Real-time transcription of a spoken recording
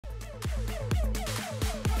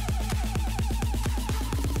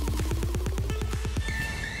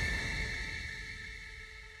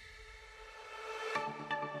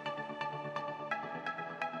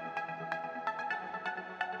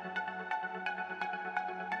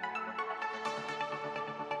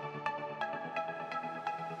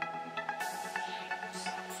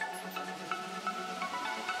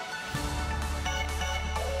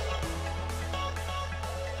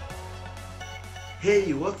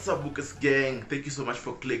Hey, what's up, Bookers gang? Thank you so much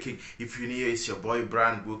for clicking. If you're new, it's your boy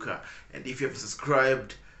Brand Booker, and if you have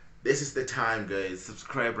subscribed, this is the time, guys.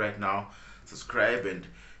 Subscribe right now. Subscribe and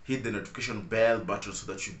hit the notification bell button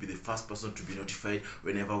so that you'll be the first person to be notified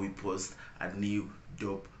whenever we post a new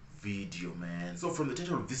dope video, man. So from the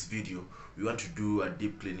title of this video, we want to do a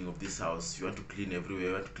deep cleaning of this house. You want to clean everywhere.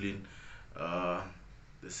 You want to clean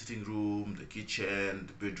the sitting room, the kitchen,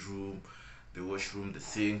 the bedroom, the washroom, the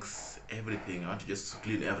sinks, everything. I want to just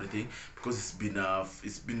clean everything because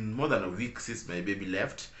it's been more than a week since my baby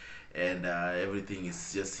left, and everything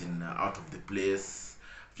is just in out of the place.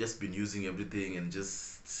 I've just been using everything and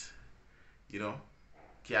just, you know,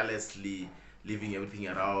 carelessly leaving everything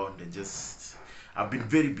around, and just I've been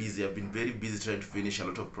very busy. I've been very busy trying to finish a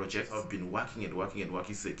lot of projects. I've been working and working and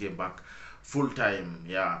working since I came back full time.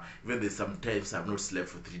 Yeah, even there's sometimes I've not slept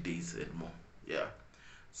for 3 days and more. Yeah,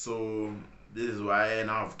 so this is why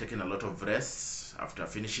now I've taken a lot of rest after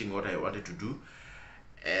finishing what I wanted to do,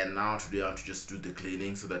 and now today I want to just do the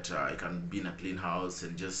cleaning so that I can be in a clean house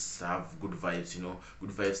and just have good vibes. You know, good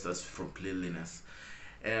vibes starts from cleanliness.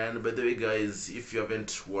 And by the way, guys, if you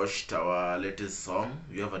haven't watched our latest song,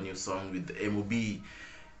 we have a new song with MOB.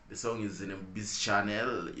 The song is in MOB's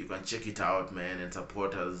channel. You can check it out, man, and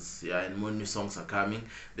support us. Yeah, and more new songs are coming.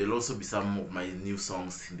 There'll also be some of my new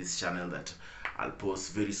songs in this channel that I'll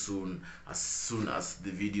post very soon as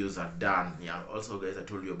the videos are done. Yeah. Also, guys, I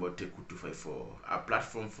told you about Teku254, a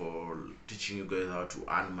platform for teaching you guys how to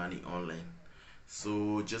earn money online.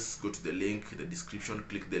 So just go to the link in the description,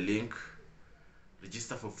 click the link,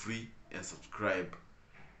 register for free, and subscribe.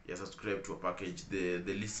 Yeah, subscribe to a package. The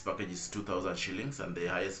least package is 2,000 shillings and the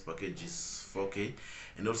highest package is 4K.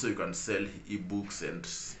 And also you can sell ebooks and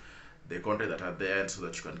the content that are there so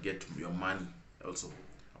that you can get your money also,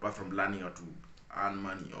 apart from learning how to earn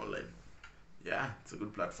money online. Yeah, it's a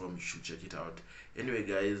good platform. You should check it out. Anyway,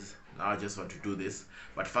 guys, now I just want to do this,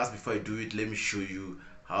 but first, before I do it, let me show you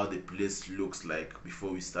how the place looks like before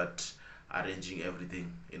we start arranging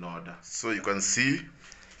everything in order. So you can see,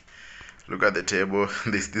 look at the table.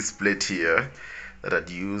 There's this plate here that I'd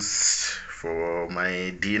used for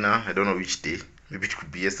my dinner. I don't know which day. Maybe it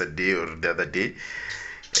could be yesterday or the other day.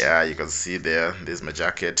 Yeah, you can see there's my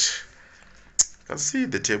jacket. You can see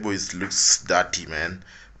the table looks dirty, man.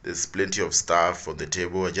 There's plenty of stuff on the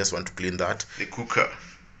table. I just want to clean that. The cooker,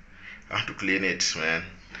 I have to clean it, man.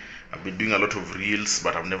 I've been doing a lot of reels,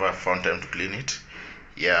 but I've never found time to clean it.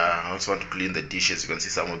 Yeah, I also want to clean the dishes. You can see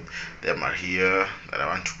some of them are here that I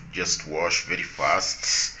want to just wash very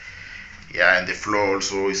fast. Yeah, and the floor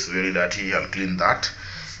also is very dirty. I'll clean that.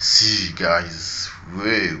 See, guys,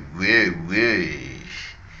 way.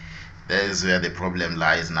 That is where the problem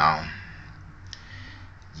lies now.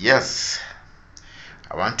 Yes,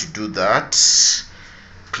 I want to do that.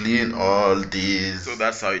 Clean all these. So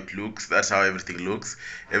that's how it looks. That's how everything looks.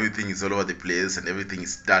 Everything is all over the place and everything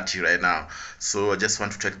is dirty right now. So I just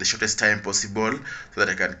want to take the shortest time possible so that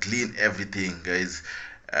I can clean everything, guys,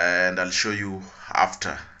 and I'll show you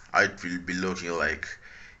after how it will be looking like.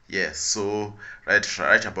 Yeah, so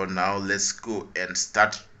right about now, let's go and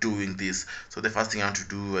start doing this. So the first thing I want to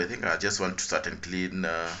do, I think I just want to start and clean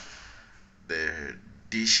the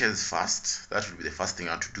dishes first. That will be the first thing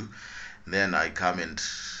I want to do. Then I come and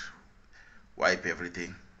wipe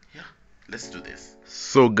everything. Yeah, let's do this.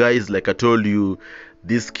 So guys, like I told you,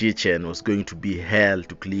 this kitchen was going to be hell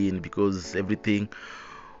to clean because everything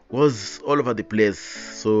was all over the place.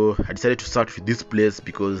 So I decided to start with this place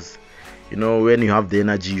because, you know, when you have the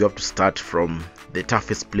energy, you have to start from the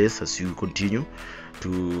toughest place as you continue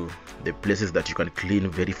to the places that you can clean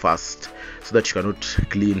very fast, so that you cannot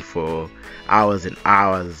clean for hours and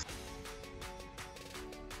hours.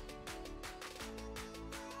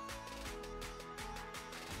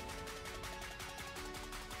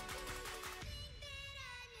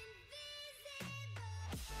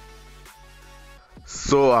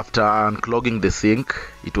 So after unclogging the sink,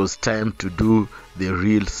 it was time to do the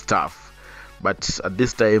real stuff. But at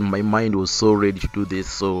this time, my mind was so ready to do this,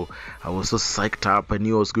 so I was so psyched up. I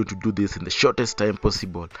knew I was going to do this in the shortest time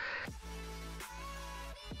possible.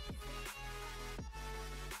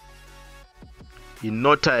 In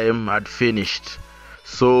no time, I'd finished.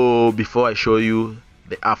 So before I show you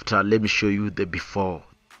the after, let me show you the before.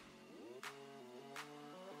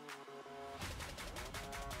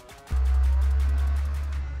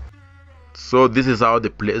 So this is how the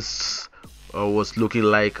place was looking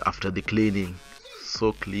like after the cleaning.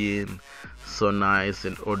 So clean, so nice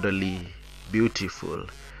and orderly, beautiful.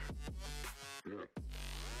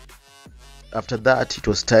 After that, it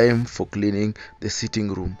was time for cleaning the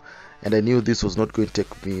sitting room, and I knew this was not going to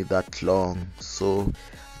take me that long, so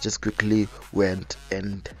just quickly went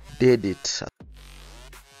and did it.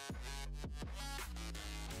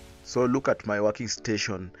 So look at my working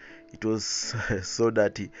station. It was so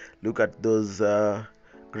dirty. Look at those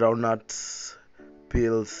groundnuts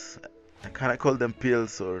peels. Can I call them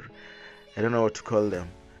peels, or I don't know what to call them.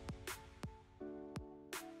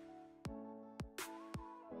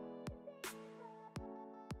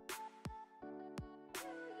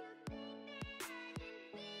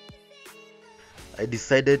 I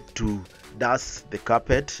decided to dust the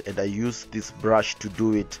carpet, and I used this brush to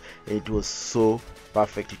do it, and it was so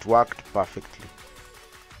perfect. It worked perfectly.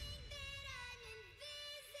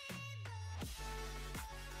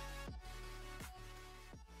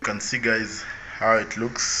 You can see, guys, how it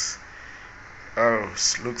looks. Oh,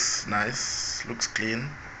 it looks nice, looks clean,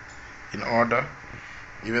 in order.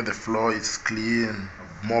 Even the floor is clean.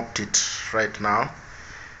 I've mopped it right now.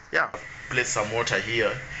 Yeah, place some water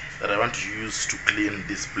here that I want to use to clean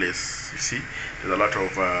this place. You see, there's a lot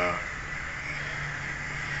of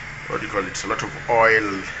what do you call it, a lot of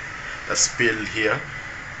oil that spilled here.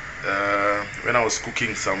 When I was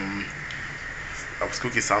cooking some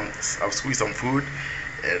food,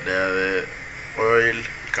 and the oil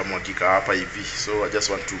ikamwagika hapa hivi, so I just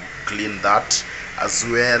want to clean that as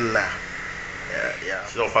well. Yeah.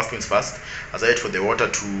 So first things first, as I wait for the water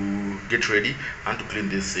to get ready, I want to clean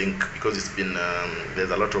this sink because it's been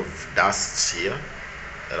there's a lot of dust here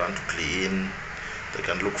that I want to clean. They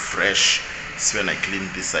can look fresh. See when I clean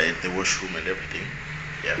this side, the washroom and everything.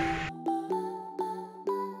 Yeah.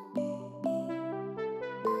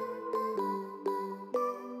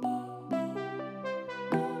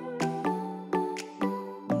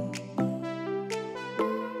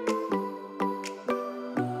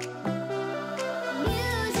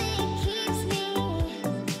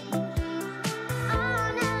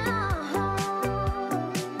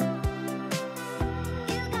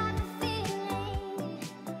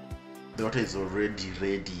 The water is already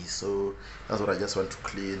ready, so that's what I just want to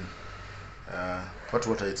clean. Hot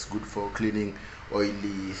water is good for cleaning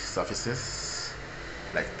oily surfaces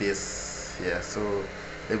like this. Yeah, so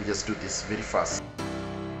let me just do this very fast.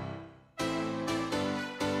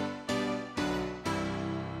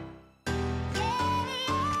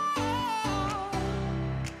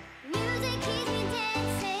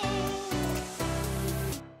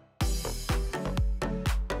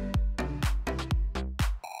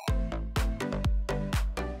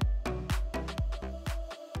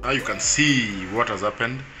 Now you can see what has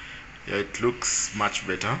happened. Yeah, it looks much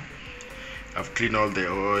better. I've cleaned all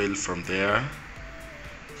the oil from there.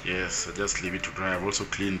 Yes, I just leave it to dry. I've also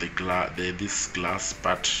cleaned this glass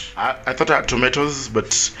part. I thought I had tomatoes,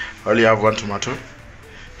 but I only have one tomato.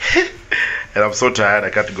 And I'm so tired, I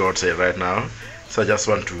can't go outside right now. So I just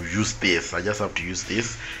want to use this. I just have to use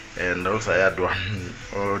this. And also I had one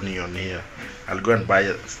onion here. I'll go and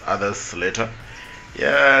buy others later.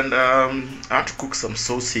 Yeah, and I have to cook some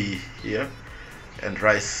saucy here and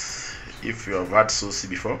rice. If you have had saucy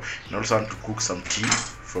before, and also want to cook some tea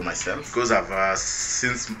for myself because I've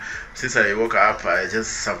since I woke up,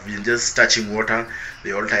 have been just touching water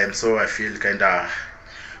the whole time, so I feel kinda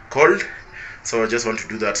cold. So I just want to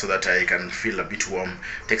do that so that I can feel a bit warm.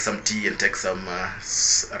 Take some tea and take some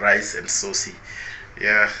rice and saucy.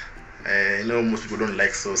 Yeah, I know most people don't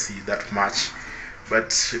like saucy that much.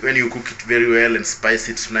 But when you cook it very well and spice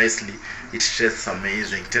it nicely, it tastes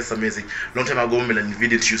amazing. It tastes amazing. Long time ago, Melanie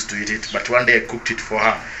didn't used to eat it, but one day I cooked it for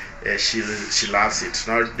her. She loves it.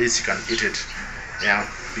 Nowadays she can eat it. Yeah,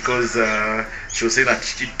 because she was saying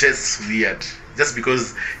that it tastes weird. Just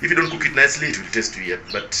because if you don't cook it nicely, it will taste weird.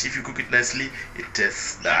 But if you cook it nicely, it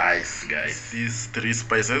tastes nice, guys. These 3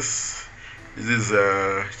 spices. This is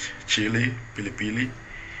chili, pili pili.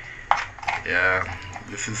 Yeah,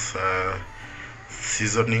 this is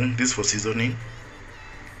seasoning. This for seasoning,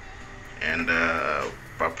 and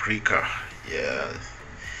paprika. Yeah,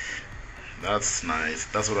 that's nice.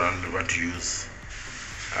 That's what I want to use.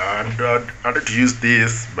 I wanted to use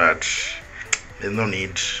this, but there's no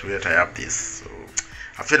need. Wait, I have this. So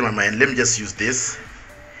I feel in my mind, let me just use this.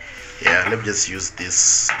 Yeah, let me just use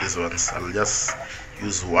these ones. I'll just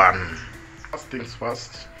use one. First things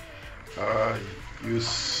first, you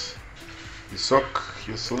soak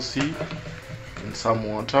your saucy in some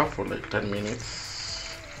water for like 10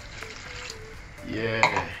 minutes.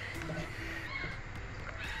 Yeah,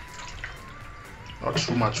 not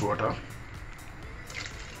too much water.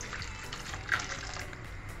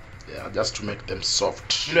 Yeah, just to make them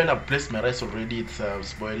soft. When I've placed my rice already,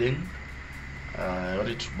 it's boiling. I want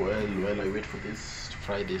it to boil while I wait for this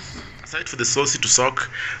fry this. Aside for the sauce to soak,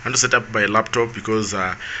 I want to set up my laptop because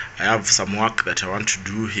I have some work that I want to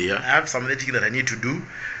do here. I have some editing that I need to do.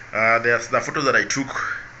 There's the photos that I took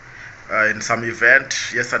in some event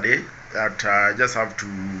yesterday that I just have to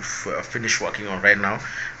finish working on right now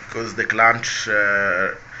because the client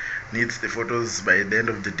needs the photos by the end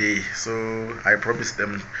of the day. So I promised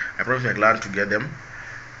my client to get them.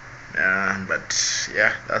 But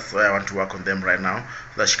yeah, that's why I want to work on them right now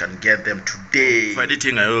so that she can get them today. For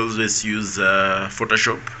editing, I always use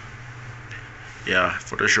Photoshop. Yeah,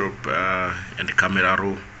 Photoshop and Camera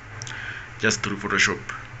Raw, just through Photoshop.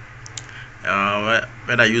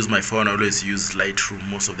 When I use my phone, I always use Lightroom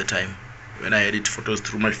most of the time when I edit photos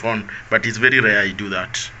through my phone, but it's very rare I do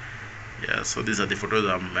that. Yeah, so these are the photos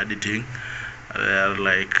I'm editing. There are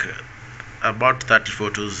like about 30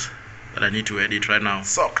 photos that I need to edit right now.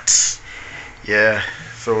 Soaked. Yeah,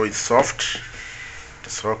 so it's soft.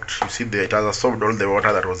 It's soaked. You see, it has absorbed all the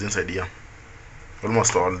water that was inside here.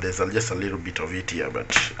 Almost all. There's just a little bit of it here,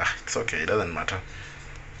 but it's okay. It doesn't matter.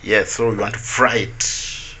 Yeah, so we want to fry it.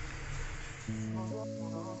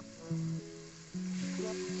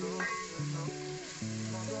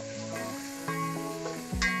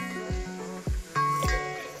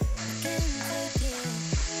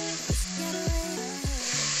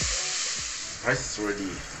 Rice is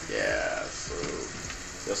ready. Yeah, so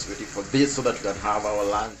just waiting for this so that we can have our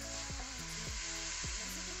lunch.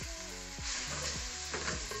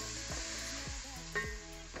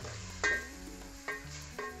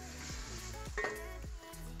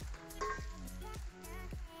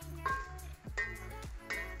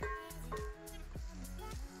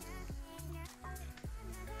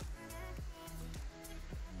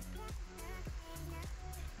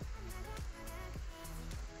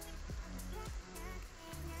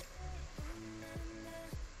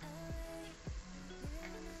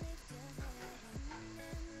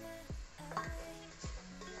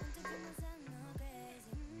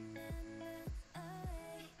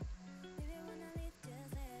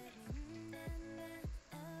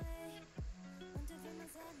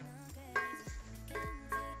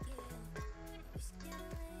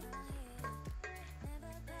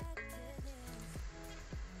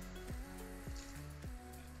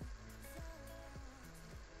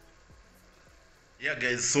 Yeah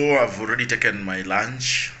guys, so I've already taken my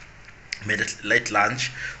lunch, made a light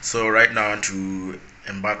lunch. So right now I want to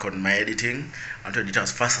embark on my editing. I want to edit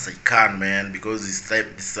as fast as I can, man, because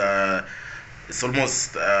it's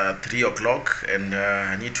almost 3 o'clock and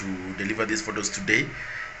I need to deliver these photos today.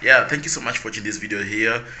 Yeah, thank you so much for watching this video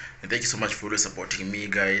here, and thank you so much for always supporting me,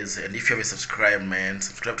 guys. And if you haven't subscribed, man,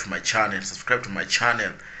 subscribe to my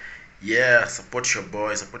channel. Yeah, support your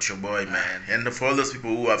boy, man. And for all those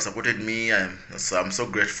people who have supported me, I'm so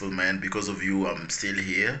grateful, man. Because of you, I'm still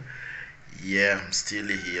here. Yeah, I'm still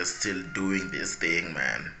here, still doing this thing,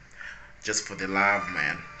 man, just for the love,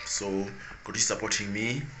 man. So continue supporting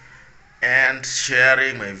me and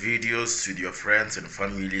sharing my videos with your friends and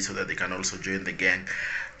family so that they can also join the gang.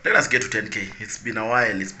 Let us get to 10k. It's been a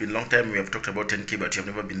while, it's been a long time we have talked about 10k, but you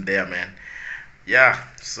have never been there, man. Yeah,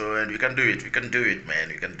 so and we can do it, man,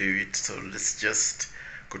 we can do it. So let's just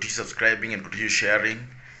continue subscribing and continue sharing.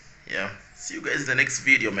 Yeah, see you guys in the next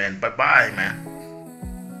video, man. Bye bye, man.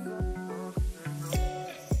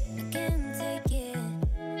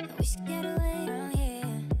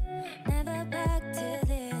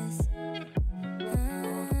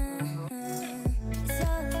 It's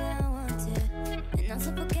all I wanted, and I'm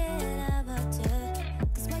so